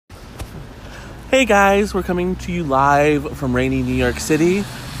Hey guys, we're coming to you live from rainy New York City.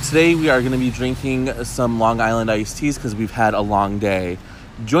 Today we are going to be drinking some Long Island iced teas because we've had a long day.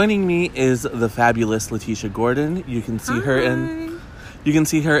 Joining me is the fabulous Letitia Gordon. You can see her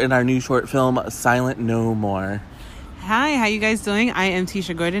in our new short film Silent No More. Hi, how you guys doing? I am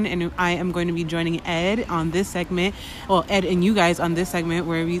Tisha Gordon, and I am going to be joining Ed on this segment. Well, Ed and you guys on this segment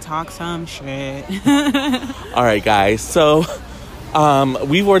where we talk some shit. All right, guys. So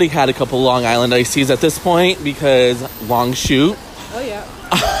we've already had a couple Long Island iced teas at this point because long shoot. Oh, yeah.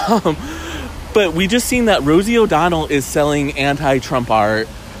 But we just seen that Rosie O'Donnell is selling anti-Trump art,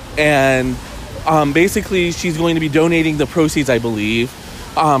 and basically she's going to be donating the proceeds, I believe,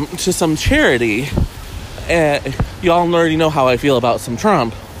 to some charity. Y'all already know how I feel about some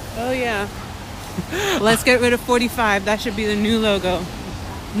Trump. Oh, yeah. Let's get rid of 45. That should be the new logo.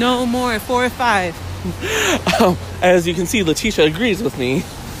 No more 4 or 5. As you can see, Letitia agrees with me.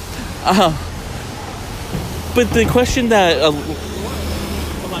 But the question that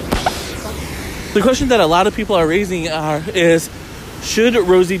a lot of people are raising is, should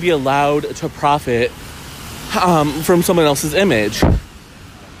Rosie be allowed to profit from someone else's image?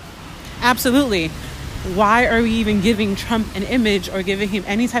 Absolutely. Why are we even giving Trump an image or giving him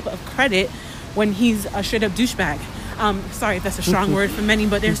any type of credit when he's a straight-up douchebag? Sorry if that's a strong word for many,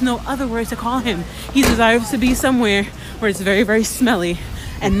 but there's no other word to call him. He deserves to be somewhere where it's very, very smelly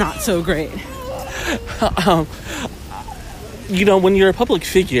and not so great. When you're a public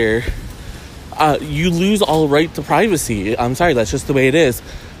figure, you lose all right to privacy. I'm sorry, that's just the way it is.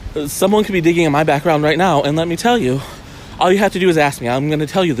 Someone could be digging in my background right now, and let me tell you, all you have to do is ask me. I'm going to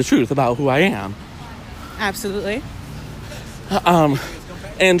tell you the truth about who I am. Absolutely.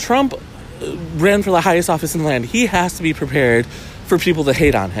 And Trump ran for the highest office in the land. He has to be prepared for people to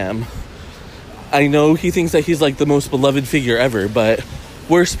hate on him. I know he thinks that he's like the most beloved figure ever, but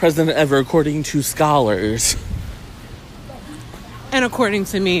worst president ever according to scholars. And according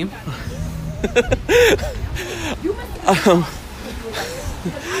to me.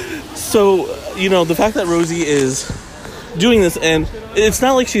 So, the fact that Rosie is doing this, and it's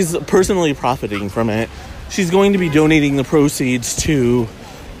not like she's personally profiting from it. She's going to be donating the proceeds to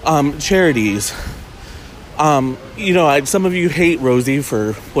charities. Some of you hate Rosie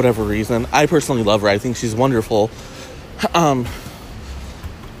for whatever reason. I personally love her. I think she's wonderful.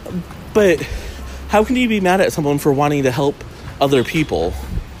 But how can you be mad at someone for wanting to help other people?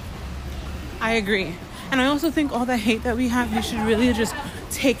 I agree. And I also think all the hate that we have, we should really just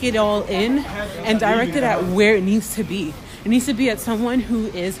take it all in and direct it at where it needs to be. It needs to be at someone who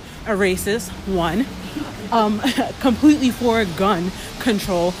is a racist, one, completely for gun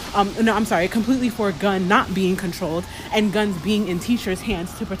control. Completely for gun not being controlled and guns being in teachers'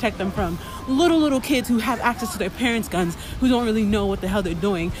 hands to protect them from little kids who have access to their parents' guns, who don't really know what the hell they're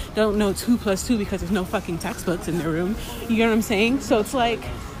doing, don't know 2 + 2 because there's no fucking textbooks in their room. You get what I'm saying? So it's like,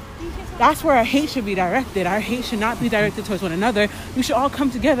 that's where our hate should be directed. Our hate should not be directed towards one another. We should all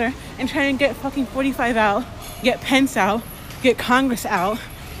come together and try and get fucking 45 out, get Pence out, get Congress out,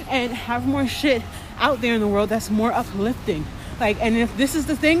 and have more shit out there in the world that's more uplifting. And if this is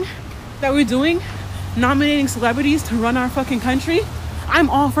the thing that we're doing, nominating celebrities to run our fucking country,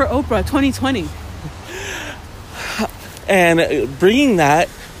 I'm all for Oprah 2020. And bringing that,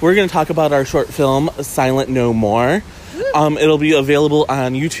 we're going to talk about our short film, Silent No More. It'll be available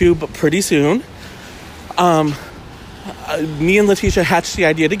on YouTube pretty soon. Me and Letitia hatched the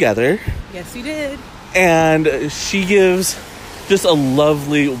idea together. Yes, you did. And she gives just a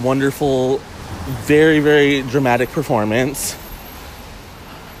lovely, wonderful, very, very dramatic performance.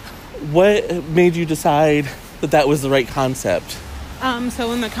 What made you decide that was the right concept? So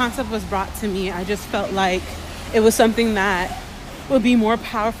when the concept was brought to me, I just felt like it was something that would be more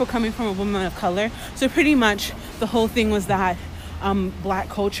powerful coming from a woman of color. So pretty much the whole thing was that Black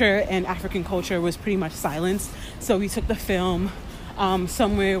culture and African culture was pretty much silenced. So we took the film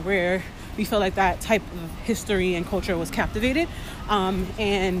somewhere where we felt like that type of history and culture was captivated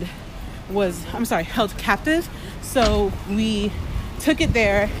and was, held captive. So we took it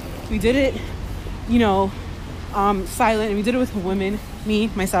there. We did it, silent, and we did it with women, me,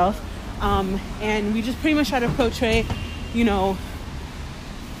 myself. And we just pretty much tried to portray,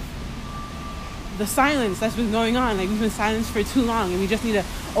 the silence that's been going on. We've been silenced for too long, and we just need to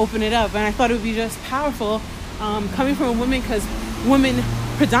open it up. And I thought it would be just powerful coming from a woman, because women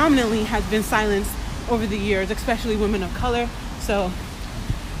predominantly has been silenced over the years, especially women of color. So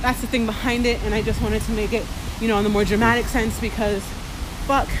that's the thing behind it. And I just wanted to make it, in the more dramatic sense, because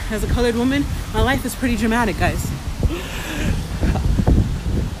as a colored woman, my life is pretty dramatic, guys.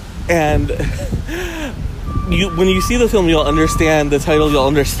 And when you see the film, you'll understand the title, you'll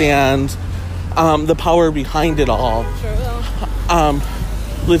understand the power behind it all. Sure will.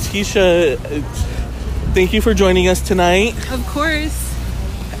 Letitia, thank you for joining us tonight. Of course.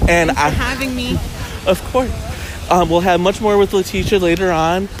 And Thanks for having me. Of course. We'll have much more with Letitia later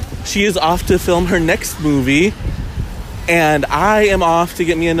on. She is off to film her next movie. And I am off to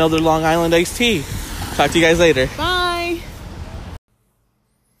get me another Long Island iced tea. Talk to you guys later. Bye.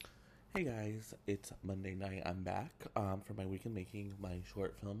 Hey guys, it's Monday night. I'm back for my weekend making my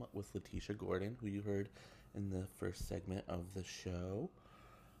short film with Letitia Gordon, who you heard in the first segment of the show.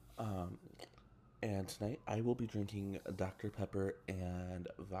 And tonight I will be drinking Dr. Pepper and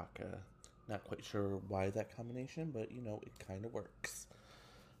vodka. Not quite sure why that combination, but you know, it kind of works.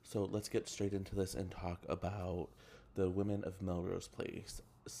 So let's get straight into this and talk about the women of Melrose Place,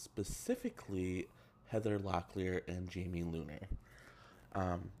 specifically Heather Locklear and Jamie Luner.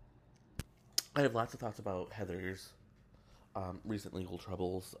 I have lots of thoughts about Heather's recent legal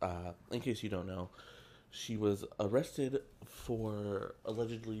troubles. In case you don't know, she was arrested for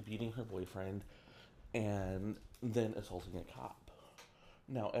allegedly beating her boyfriend and then assaulting a cop.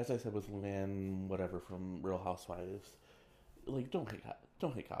 Now, as I said with Lynn, whatever, from Real Housewives, like, don't hit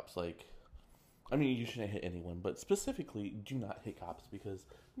cops. Like, I mean, you shouldn't hit anyone, but specifically, do not hit cops, because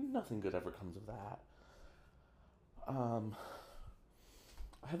nothing good ever comes of that.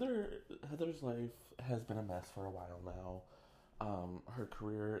 Heather's life has been a mess for a while now. Her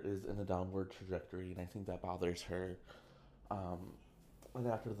career is in a downward trajectory, and I think that bothers her. And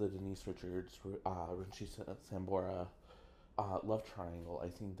after the Denise Richards, Rinchi Sambora love triangle, I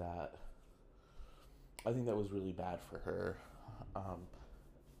think that was really bad for her.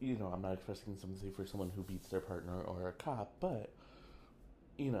 You know, I'm not expressing sympathy for someone who beats their partner or a cop, but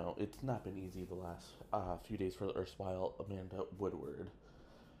you know, it's not been easy the last few days for erstwhile Amanda Woodward.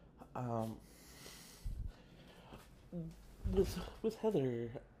 With Heather,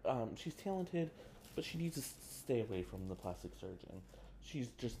 she's talented, but she needs to stay away from the plastic surgeon. She's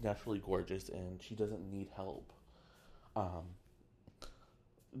just naturally gorgeous, and she doesn't need help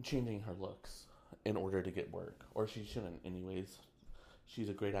changing her looks in order to get work, or she shouldn't anyways. She's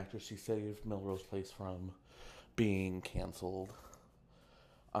a great actress. She saved Melrose Place from being canceled.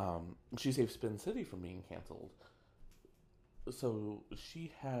 She saved Spin City from being canceled. So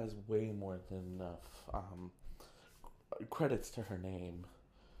she has way more than enough credits to her name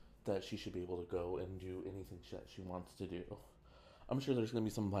that she should be able to go and do anything that she wants to do. I'm sure there's going to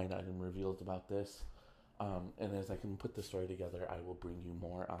be some blind item reveals about this. And as I can put the story together, I will bring you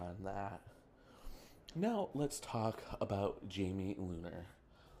more on that. Now, let's talk about Jamie Luner.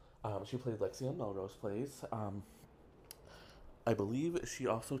 She played Lexi on Melrose Place. I believe she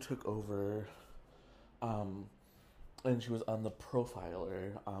also took over, and she was on The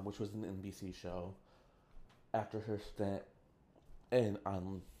Profiler, which was an NBC show, after her stint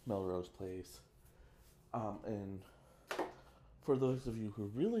on Melrose Place. And for those of you who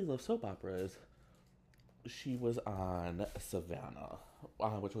really love soap operas, she was on Savannah,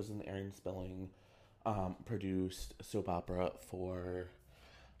 which was an Aaron Spelling produced soap opera for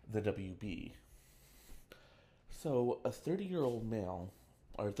the WB. So a 30-year-old male,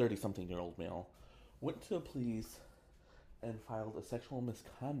 or 30-something-year-old male, went to the police and filed a sexual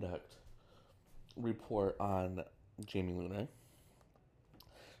misconduct report on Jamie Luner,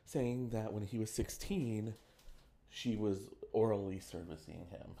 saying that when he was 16, she was orally servicing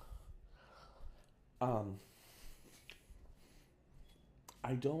him.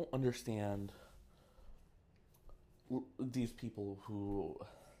 I don't understand these people who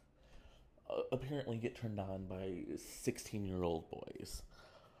apparently get turned on by 16-year-old boys.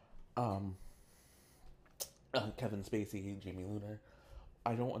 Kevin Spacey, Jamie Luner.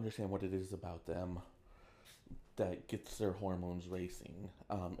 I don't understand what it is about them that gets their hormones racing.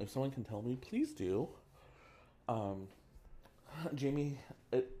 If someone can tell me, please do. Jamie,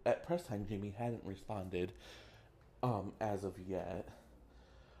 at press time, Jamie hadn't responded as of yet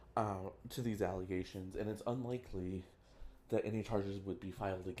to these allegations, and it's unlikely that any charges would be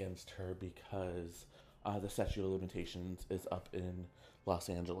filed against her because the statute of limitations is up in Los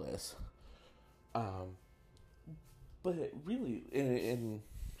Angeles. But really, in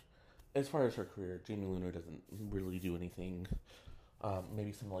as far as her career, Jamie Luner doesn't really do anything.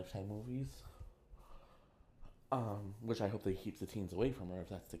 Maybe some Lifetime movies, which I hope they keep the teens away from her if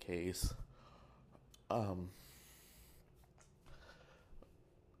that's the case.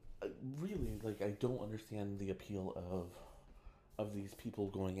 Really, like, I don't understand the appeal of these people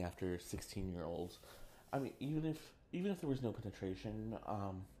going after 16-year-olds. I mean, even if there was no penetration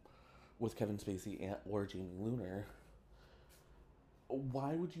with Kevin Spacey or Jamie Luner,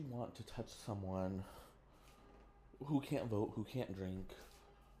 why would you want to touch someone who can't vote, who can't drink,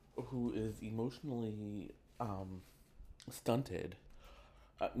 who is emotionally stunted.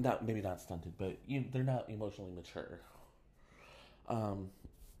 Not stunted, but they're not emotionally mature.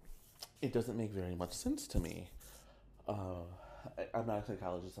 It doesn't make very much sense to me. I'm not a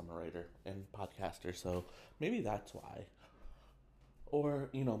psychologist, I'm a writer and podcaster, so maybe that's why. Or,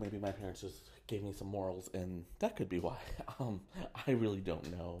 maybe my parents just gave me some morals, and that could be why. I really don't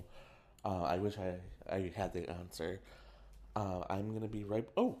know. I wish I had the answer. I'm going to be right...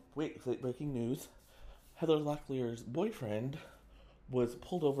 Oh, wait, breaking news. Heather Locklear's boyfriend was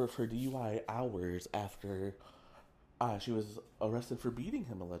pulled over for DUI hours after she was arrested for beating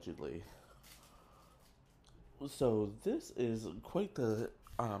him, allegedly. So this is quite the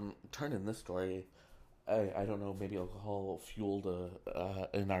turn in this story. I don't know, maybe alcohol fueled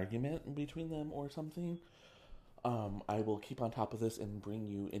an argument between them or something. I will keep on top of this and bring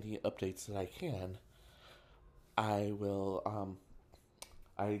you any updates that I can. I will,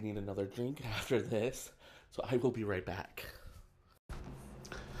 I need another drink after this, so I will be right back.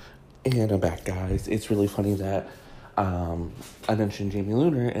 And I'm back, guys. It's really funny that I mentioned Jamie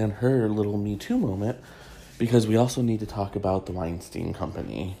Luner and her little Me Too moment, because we also need to talk about the Weinstein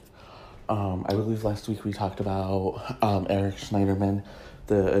Company. I believe last week we talked about Eric Schneiderman,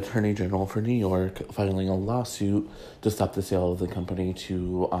 the Attorney General for New York, filing a lawsuit to stop the sale of the company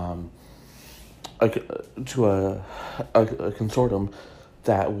to a consortium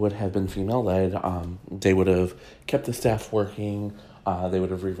that would have been female-led. They would have kept the staff working. They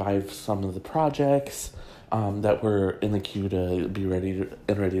would have revived some of the projects that were in the queue to be ready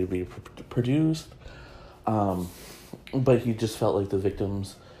to be produced. But he just felt like the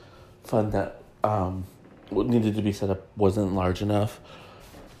victims' fund that needed to be set up wasn't large enough,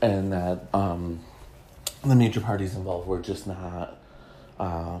 and that the major parties involved were just not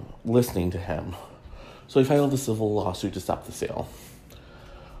listening to him. So he filed a civil lawsuit to stop the sale.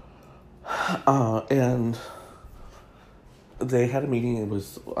 And they had a meeting. It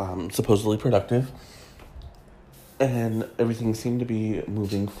was supposedly productive, and everything seemed to be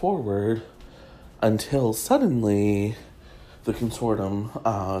moving forward until suddenly the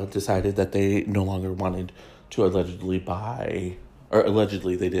consortium decided that they no longer wanted to allegedly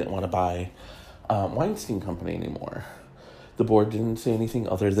they didn't want to buy Weinstein Company anymore. The board didn't say anything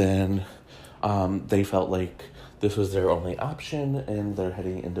other than they felt like this was their only option and they're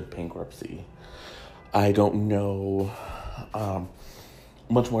heading into bankruptcy. I don't know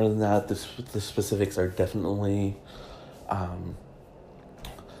much more than that. The specifics are definitely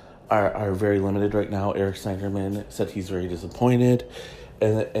are very limited right now. Eric Schneiderman said he's very disappointed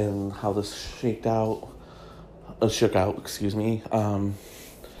and how this shook out.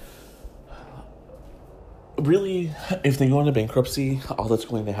 Really, if they go into bankruptcy, all that's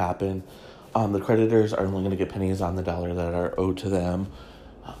going to happen, the creditors are only going to get pennies on the dollar that are owed to them.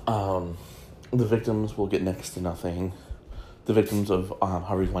 The victims will get next to nothing. The victims of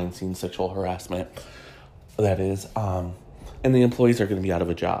Harvey Weinstein's sexual harassment, that is, and the employees are going to be out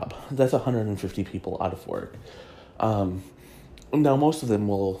of a job. That's 150 people out of work. Now, most of them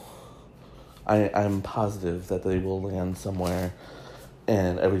will, I'm positive that they will land somewhere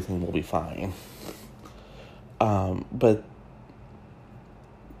and everything will be fine. But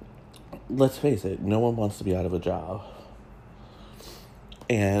let's face it, no one wants to be out of a job.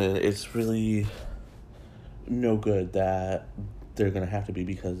 And it's really no good that they're going to have to be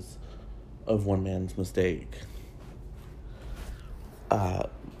because of one man's mistake. And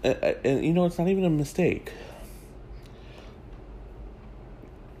it's not even a mistake.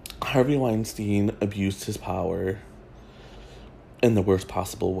 Harvey Weinstein abused his power in the worst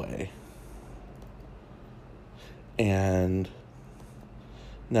possible way. And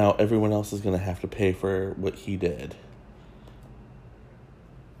now everyone else is going to have to pay for what he did.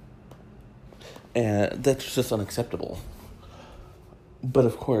 And that's just unacceptable. But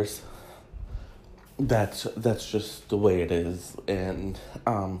of course, that's just the way it is. And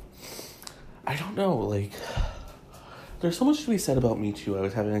I don't know, like, there's so much to be said about Me Too. I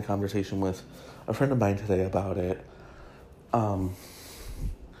was having a conversation with a friend of mine today about it.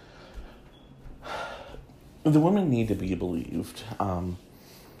 The women need to be believed,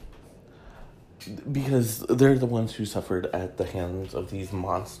 because they're the ones who suffered at the hands of these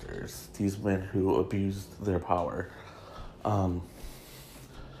monsters, these men who abused their power. But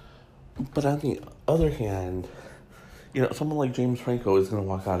on the other hand, someone like James Franco is going to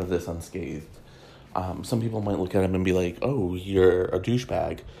walk out of this unscathed. Some people might look at him and be like, oh, you're a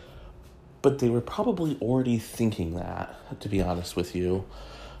douchebag. But they were probably already thinking that, to be honest with you.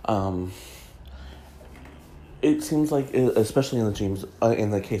 It seems like, especially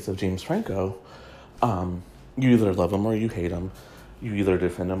in the case of James Franco, you either love him or you hate him. You either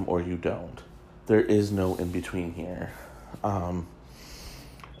defend him or you don't. There is no in between here.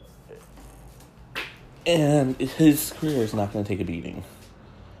 And his career is not going to take a beating.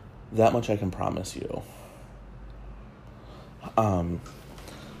 That much I can promise you.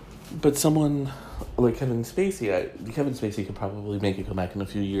 But someone like Kevin Spacey could probably make a comeback in a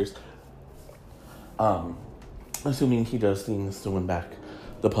few years. Assuming he does things to win back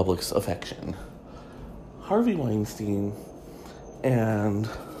the public's affection. Harvey Weinstein and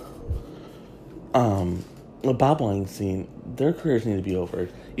Bob Weinstein, their careers need to be over.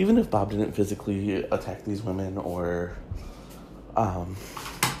 Even if Bob didn't physically attack these women or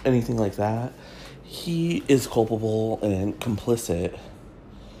anything like that, he is culpable and complicit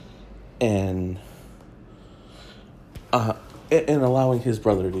in allowing his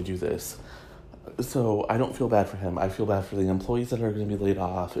brother to do this. So I don't feel bad for him. I feel bad for the employees that are going to be laid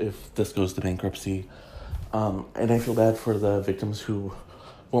off if this goes to bankruptcy. And I feel bad for the victims who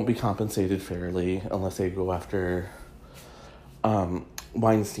won't be compensated fairly unless they go after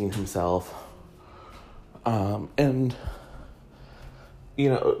Weinstein himself. And, you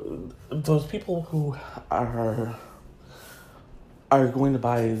know, those people who are going to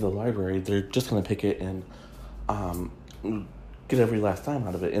buy the library, they're just going to pick it and get every last dime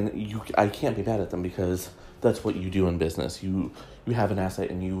out of it. And I can't be mad at them because that's what you do in business. You have an asset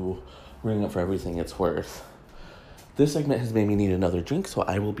and you ring it for everything it's worth. This segment has made me need another drink, so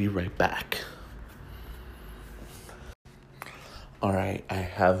I will be right back. Alright, I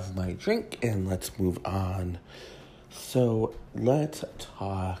have my drink and let's move on. So let's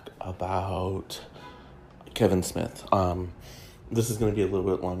talk about Kevin Smith. This is going to be a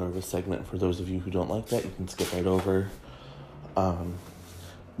little bit longer of a segment. For those of you who don't like that, you can skip right over.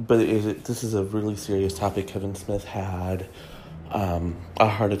 But this is a really serious topic. Kevin Smith had a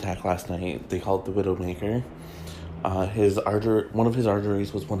heart attack last night. They call it the Widowmaker. One of his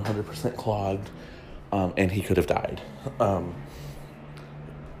arteries was 100% clogged, and he could have died.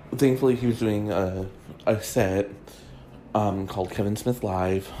 Thankfully, he was doing a set called Kevin Smith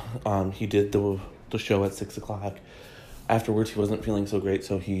Live. He did the show at 6 o'clock. Afterwards, he wasn't feeling so great,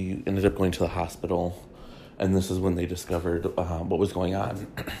 so he ended up going to the hospital. And this is when they discovered what was going on.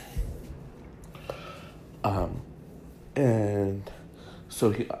 And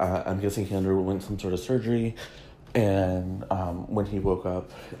so I'm guessing he underwent some sort of surgery. And when he woke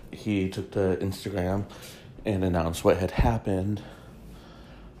up, he took to Instagram and announced what had happened.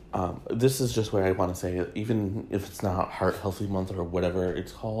 This is just where I want to say, even if it's not Heart Healthy Month or whatever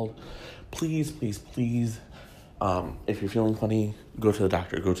it's called, please, please, please, if you're feeling funny, go to the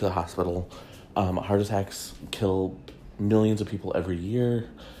doctor, go to the hospital. Heart attacks kill millions of people every year,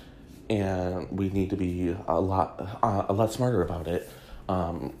 and we need to be a lot smarter about it.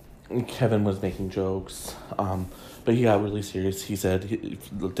 Kevin was making jokes, but he got really serious. He said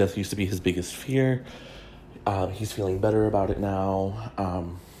death used to be his biggest fear. He's feeling better about it now.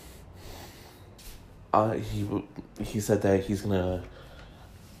 He said that he's gonna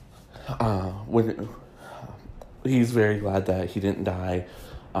he's very glad that he didn't die,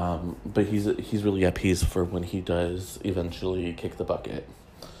 but he's really at peace for when he does eventually kick the bucket.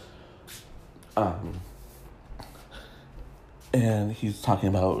 And he's talking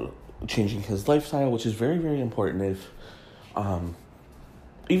about changing his lifestyle, which is very, very important.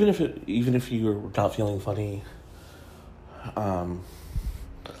 Even if you're not feeling funny, but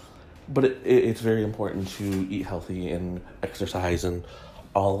it's very important to eat healthy and exercise and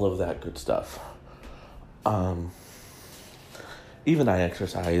all of that good stuff. Even I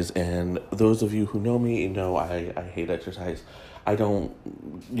exercise, and those of you who know me know I hate exercise. I'm not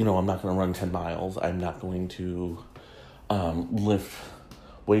going to run 10 miles. I'm not going to lift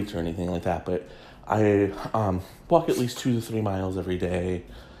weights or anything like that, but I walk at least 2 to 3 miles every day.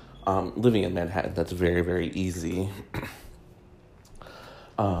 Living in Manhattan, that's very, very easy.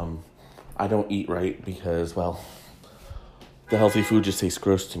 I don't eat right because, well, the healthy food just tastes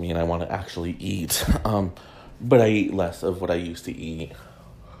gross to me and I want to actually eat. But I eat less of what I used to eat.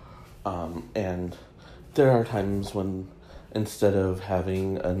 And there are times when instead of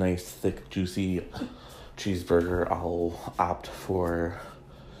having a nice, thick, juicy cheeseburger, I'll opt for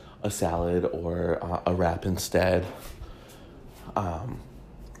a salad or a wrap instead.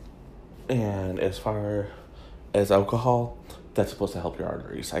 And as far as alcohol, that's supposed to help your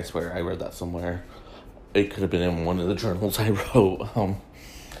arteries. I swear, I read that somewhere. It could have been in one of the journals I wrote.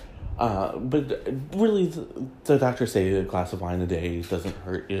 But really, the doctors say a glass of wine a day doesn't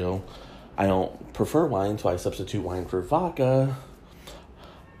hurt you. I don't prefer wine, so I substitute wine for vodka.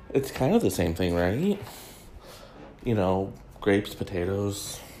 It's kind of the same thing, right? Grapes,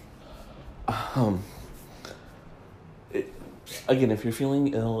 potatoes. again, if you're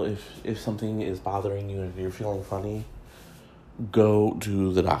feeling ill, if something is bothering you, if you're feeling funny, go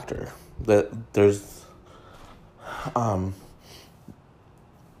to the doctor. There's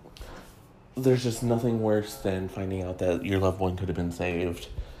just nothing worse than finding out that your loved one could have been saved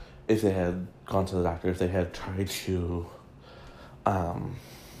if they had gone to the doctor, if they had tried to,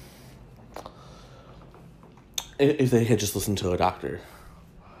 if they had just listened to a doctor.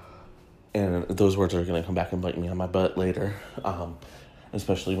 And those words are going to come back and bite me on my butt later.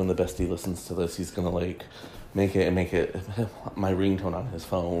 Especially when the bestie listens to this, he's going to make it my ringtone on his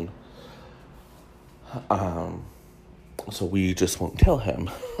phone. So we just won't tell him.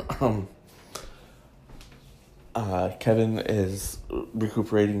 Kevin is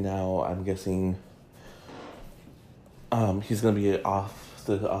recuperating now. I'm guessing he's going to be off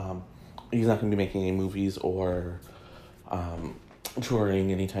he's not going to be making any movies or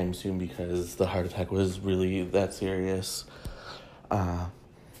touring anytime soon because the heart attack was really that serious.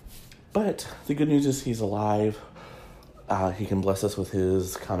 But the good news is he's alive. He can bless us with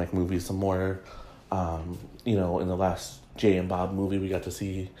his comic movies some more. In the last Jay and Bob movie, we got to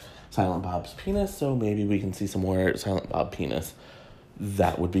see Silent Bob's penis, so maybe we can see some more Silent Bob penis.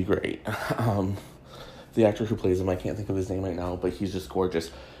 That would be great. The actor who plays him, I can't think of his name right now, but he's just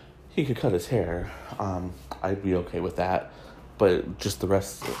gorgeous. He could cut his hair. I'd be okay with that. But just the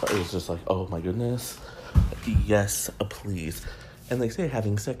rest is just like, oh my goodness. Yes, please. And they say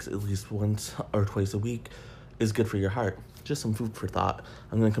having sex at least once or twice a week is good for your heart. Just some food for thought.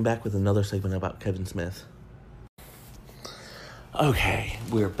 I'm going to come back with another segment about Kevin Smith. Okay,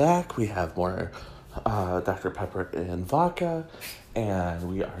 we're back. We have more Dr. Pepper and vodka. And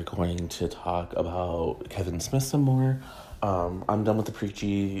we are going to talk about Kevin Smith some more. I'm done with the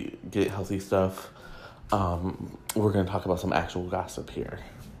preachy, get healthy stuff. We're going to talk about some actual gossip here.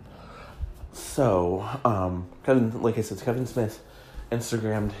 So, Kevin, like I said, Kevin Smith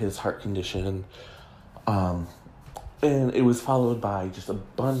Instagrammed his heart condition. And it was followed by just a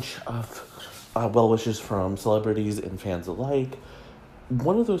bunch of well wishes from celebrities and fans alike.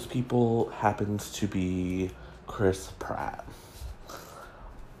 One of those people happens to be Chris Pratt.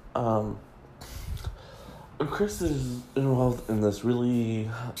 Chris is involved in this really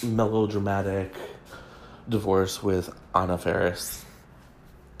melodramatic divorce with Anna Faris.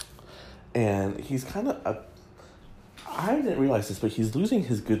 And he's kind of I didn't realize this, but he's losing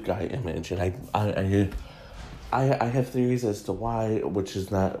his good guy image. And I have theories as to why, which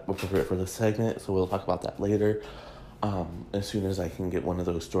is not appropriate for this segment, so we'll talk about that later. As soon as I can get one of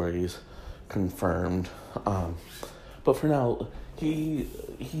those stories confirmed. But for now, he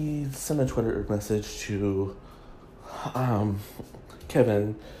sent a Twitter message to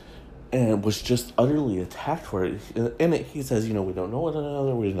Kevin and was just utterly attacked for it. In it, he says, we don't know one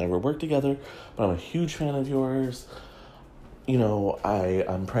another, we've never worked together, but I'm a huge fan of yours.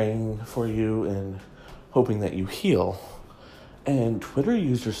 I'm praying for you and hoping that you heal. And Twitter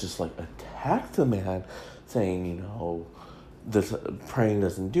users just attacked the man, saying, this praying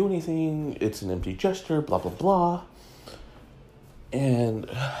doesn't do anything, it's an empty gesture, blah, blah, blah. And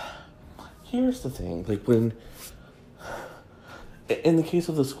here's the thing, when, in the case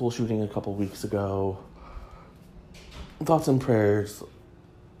of the school shooting a couple weeks ago, thoughts and prayers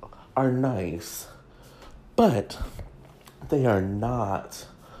are nice, but they are not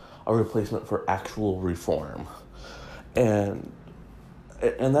a replacement for actual reform. And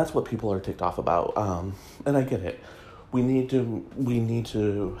that's what people are ticked off about. And I get it. We need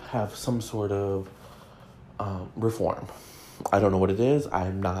to have some sort of reform. I don't know what it is.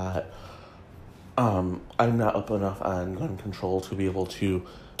 I'm not up enough on gun control to be able to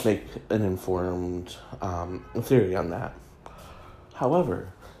make an informed theory on that.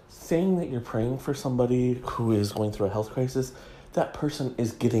 However, saying that you're praying for somebody who is going through a health crisis, that person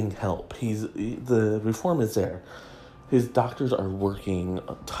is getting help. The reform is there. His doctors are working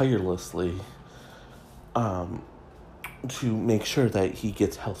tirelessly to make sure that he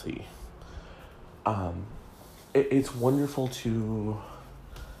gets healthy. It's wonderful to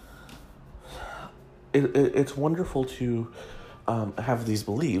it's wonderful to have these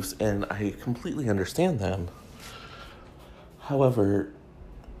beliefs, and I completely understand them. However,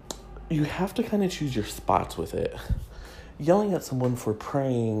 you have to kind of choose your spots with it. Yelling at someone for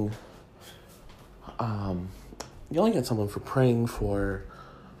praying for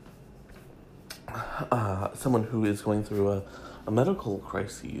someone who is going through a medical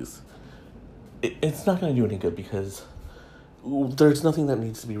crisis, it's not going to do any good, because there's nothing that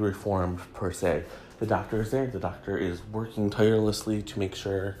needs to be reformed per se. The doctor is there. The doctor is working tirelessly to make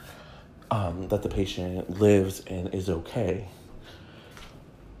sure that the patient lives and is okay.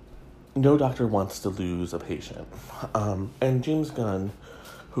 no doctor wants to lose a patient. And James Gunn,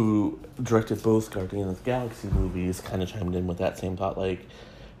 who directed both Guardians of the Galaxy movies, kind of chimed in with that same thought, like,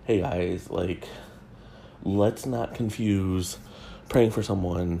 hey guys, like, let's not confuse praying for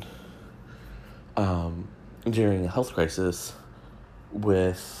someone during a health crisis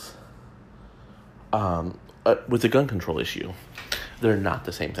with a gun control issue. They're not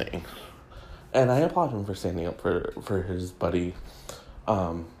the same thing. And I applaud him for standing up for his buddy.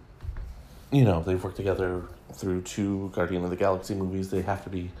 They've worked together through 2 Guardian of the Galaxy movies. They have to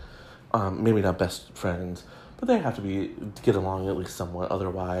be, maybe not best friends, but they have to get along at least somewhat.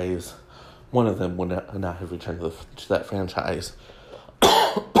 Otherwise, one of them would not have returned to that franchise.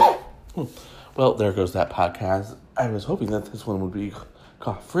 Well, there goes that podcast. I was hoping that this one would be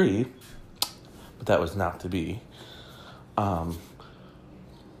cough-free, but that was not to be.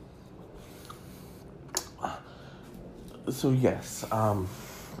 So yes,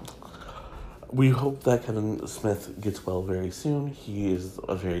 we hope that Kevin Smith gets well very soon. He is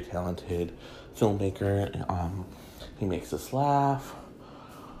a very talented filmmaker. He makes us laugh.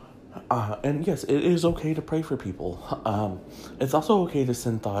 And yes, it is okay to pray for people. It's also okay to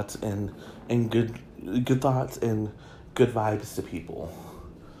send thoughts and good thoughts and good vibes to people.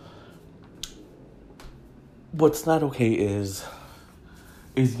 What's not okay is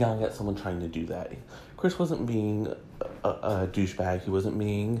yelling at someone trying to do that. Chris wasn't being a douchebag. He wasn't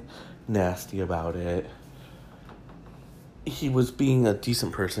being nasty about it. He was being a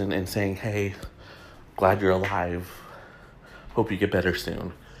decent person and saying, hey, glad you're alive. Hope you get better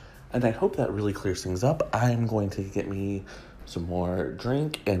soon. And I hope that really clears things up. I'm going to get me some more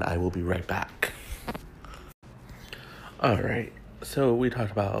drink, and I will be right back. Alright, so we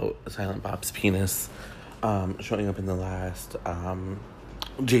talked about Silent Bob's penis showing up in the last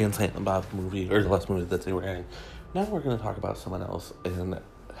Jay and Silent Bob movie, or the last movie that they were in. Now we're going to talk about someone else and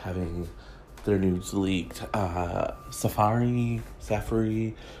having their nudes leaked. Safari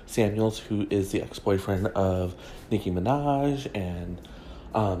Samuels, who is the ex-boyfriend of Nicki Minaj and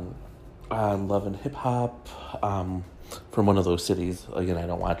on Love and Hip Hop, from one of those cities. Again, I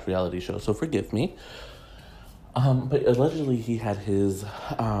don't watch reality shows, so forgive me. But allegedly he had his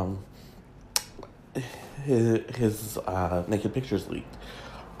naked pictures leaked.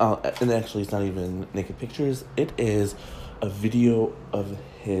 And actually it's not even naked pictures. It is a video of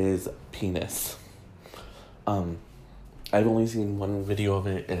his penis. I've only seen one video of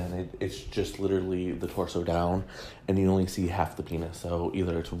it, and it's just literally the torso down, and you only see half the penis. So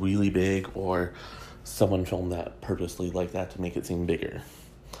either it's really big, or someone filmed that purposely like that to make it seem bigger.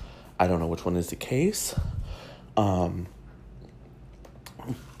 I don't know which one is the case. But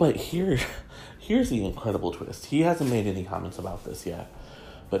here's the incredible twist. He hasn't made any comments about this yet,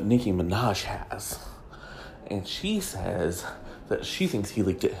 but Nicki Minaj has. And she says that she thinks he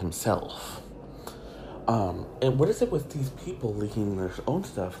leaked it himself. And what is it with these people leaking their own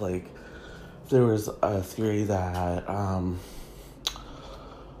stuff? Like, there was a theory that, Blac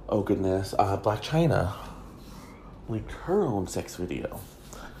Chyna leaked her own sex video.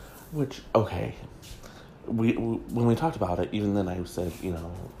 Which, okay, when we talked about it, even then I said,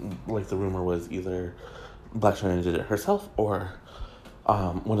 like the rumor was either Blac Chyna did it herself or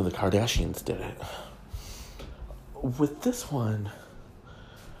one of the Kardashians did it. With this one,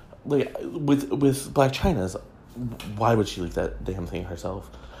 like with Blac Chyna's, why would she leak that damn thing herself?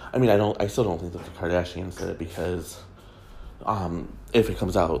 I mean, I still don't think that the Kardashians did it because if it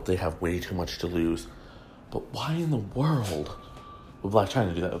comes out, they have way too much to lose. But why in the world would Blac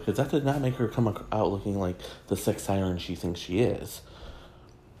Chyna do that? Because that did not make her come out looking like the sex siren she thinks she is.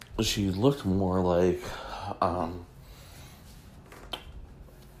 She looked more like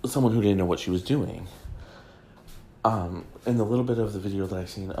someone who didn't know what she was doing. In the little bit of the video that I've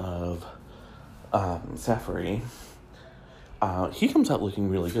seen of Safari, he comes out looking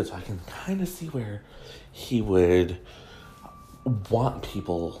really good, so I can kind of see where he would want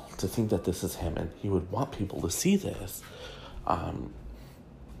people to think that this is him, and he would want people to see this.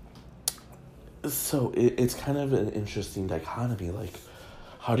 So it's kind of an interesting dichotomy, like,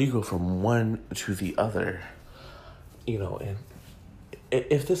 how do you go from one to the other? And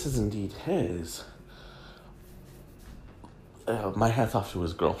if this is indeed his, my hat's off to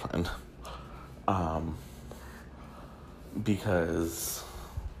his girlfriend. Because,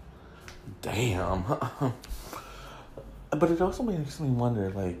 damn. But it also makes me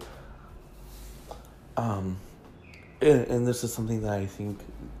wonder, like, and this is something that I think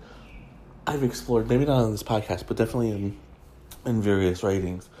I've explored, maybe not on this podcast, but definitely in various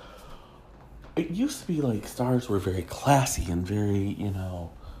writings. It used to be like stars were very classy and very,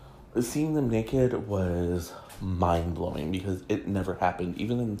 seeing them naked was mind-blowing because it never happened.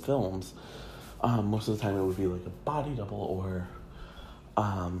 Even in films, most of the time it would be like a body double or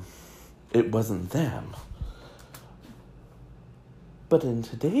it wasn't them. But in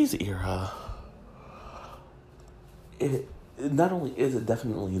today's era, it not only is it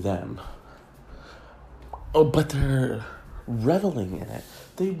definitely them, but they're reveling in it.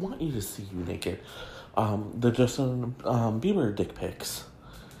 They want you to see you naked. The Justin Bieber dick pics.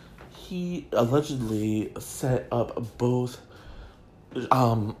 He allegedly set up both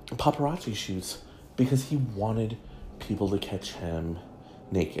paparazzi shoots because he wanted people to catch him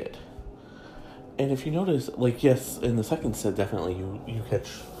naked. And if you notice, like, yes, in the second set, definitely you catch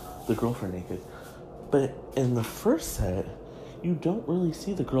the girlfriend naked. But in the first set, you don't really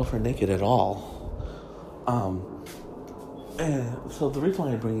see the girlfriend naked at all. And so the reason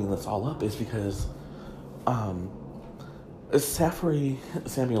why I'm bringing this all up is because Safari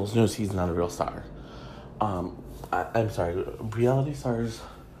Samuels knows he's not a real star. I'm sorry, reality stars,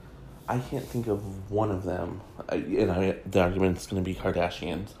 I can't think of one of them, the argument's going to be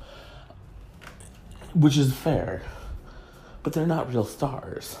Kardashians, which is fair, but they're not real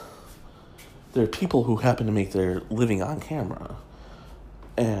stars. They're people who happen to make their living on camera.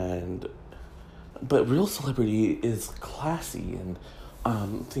 But real celebrity is classy, and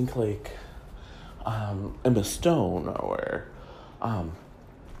think like Emma Stone, or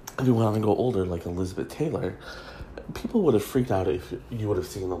if you want to go older, like Elizabeth Taylor. People would have freaked out if you would have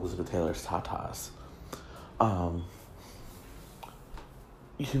seen Elizabeth Taylor's tatas. When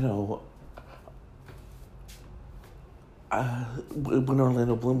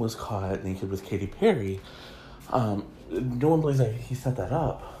Orlando Bloom was caught naked with Katy Perry, no one believes that he set that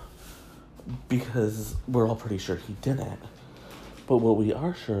up because we're all pretty sure he didn't. But what we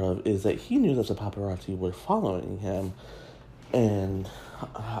are sure of is that he knew that the paparazzi were following him, and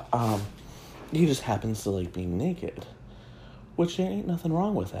he just happens to like being naked, which there ain't nothing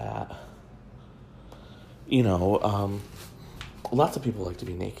wrong with that. Lots of people like to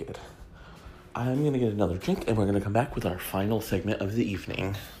be naked. I'm gonna get another drink, and we're gonna come back with our final segment of the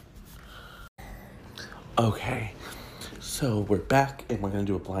evening. Okay, so we're back, and we're gonna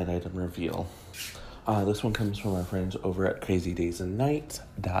do a blind item reveal. This one comes from our friends over at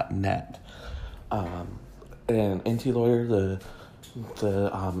crazydaysandnights.net. And NT Lawyer, the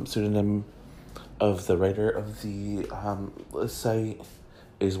pseudonym of the writer of the site,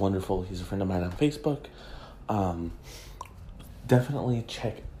 is wonderful. He's a friend of mine on Facebook. Definitely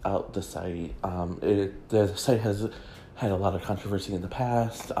check out the site. The site has had a lot of controversy in the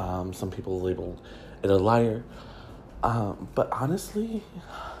past. Some people labeled it a liar. But honestly,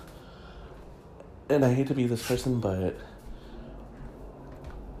 and I hate to be this person, but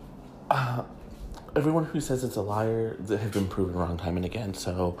everyone who says it's a liar, they have been proven wrong time and again.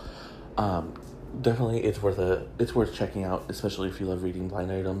 So definitely it's worth checking out, especially if you love reading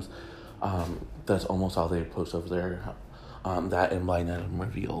blind items. That's almost all they post over there. That and blind item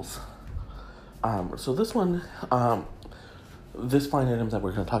reveals. So this one, this blind item that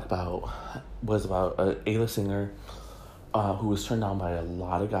we're going to talk about was about a A-list singer who was turned down by a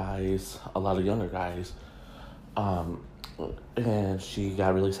lot of guys, a lot of younger guys. And she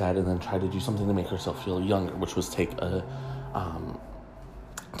got really sad and then tried to do something to make herself feel younger, which was take a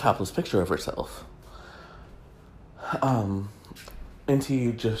topless picture of herself. And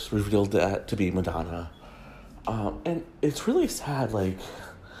she just revealed that to be Madonna. And it's really sad. Like,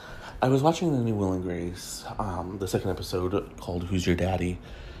 I was watching the new Will and Grace, the second episode called Who's Your Daddy?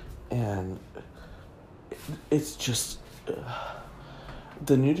 And it's just,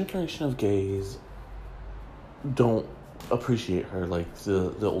 the new generation of gays don't appreciate her like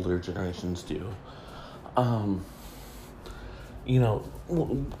the older generations do.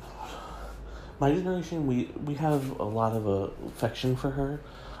 My generation, we have a lot of affection for her.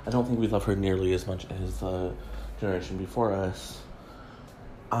 I don't think we love her nearly as much as the generation before us.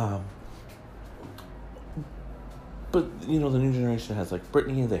 But, the new generation has, like,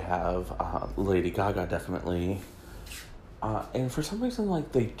 Britney, they have Lady Gaga, definitely. And for some reason,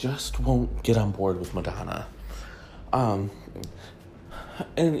 like, they just won't get on board with Madonna. And,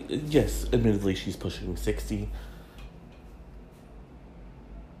 yes, admittedly, she's pushing 60.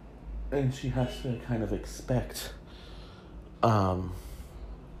 And she has to kind of expect, that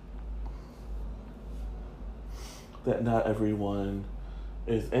not everyone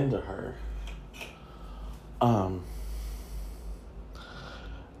is into her. And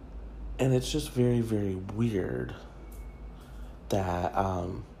it's just very, very weird that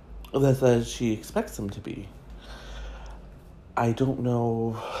that she expects them to be. I don't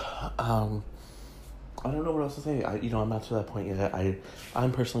know I don't know what else to say. I'm not to that point yet.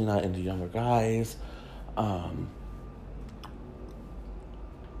 I'm personally not into younger guys.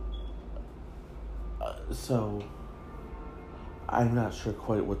 So I'm not sure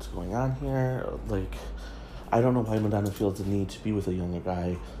quite what's going on here. Like, I don't know why Madonna feels the need to be with a younger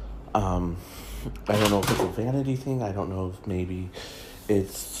guy. I don't know if it's a vanity thing. I don't know if maybe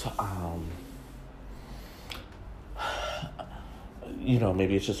it's,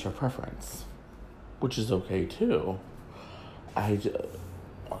 maybe it's just her preference, which is okay too.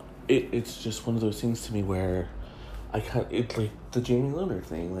 It's just one of those things to me where it's like the Jamie Leonard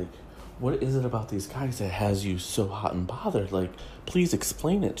thing. Like, what is it about these guys that has you so hot and bothered? Like, please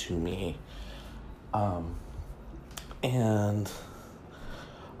explain it to me. And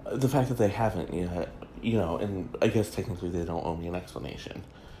the fact that they haven't yet, and I guess technically they don't owe me an explanation.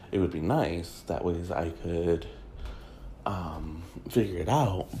 It would be nice, that way I could figure it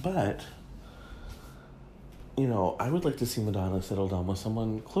out, but I would like to see Madonna settle down with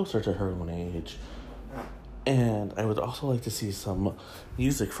someone closer to her own age. And I would also like to see some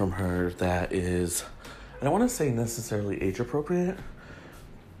music from her that is, I don't want to say necessarily age appropriate,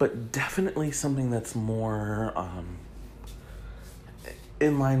 but definitely something that's more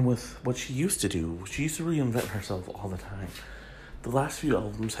in line with what she used to do. She used to reinvent herself all the time. The last few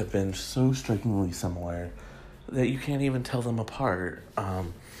albums have been so strikingly similar that you can't even tell them apart.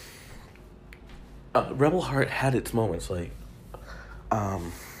 Rebel Heart had its moments, like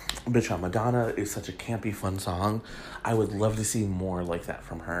Bitch on Madonna is such a campy, fun song. I would love to see more like that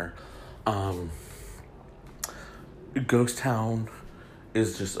from her. Ghost Town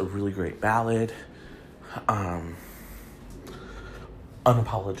is just a really great ballad.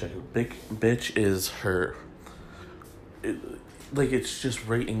 Unapologetic Bitch is her... it's just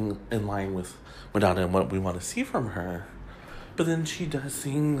right in line with Madonna and what we want to see from her. But then she does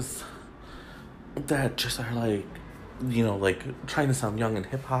things that just are like, trying to sound young and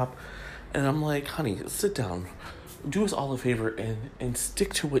hip-hop. And I'm like, honey, sit down. Do us all a favor and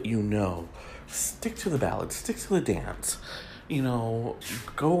stick to what you know. Stick to the ballad. Stick to the dance. Go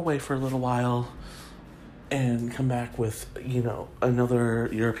away for a little while and come back with, another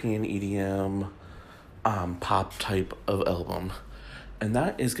European EDM pop type of album. And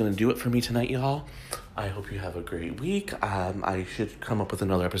that is going to do it for me tonight, y'all. I hope you have a great week. I should come up with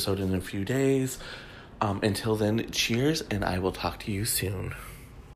another episode in a few days. Until then, cheers, and I will talk to you soon.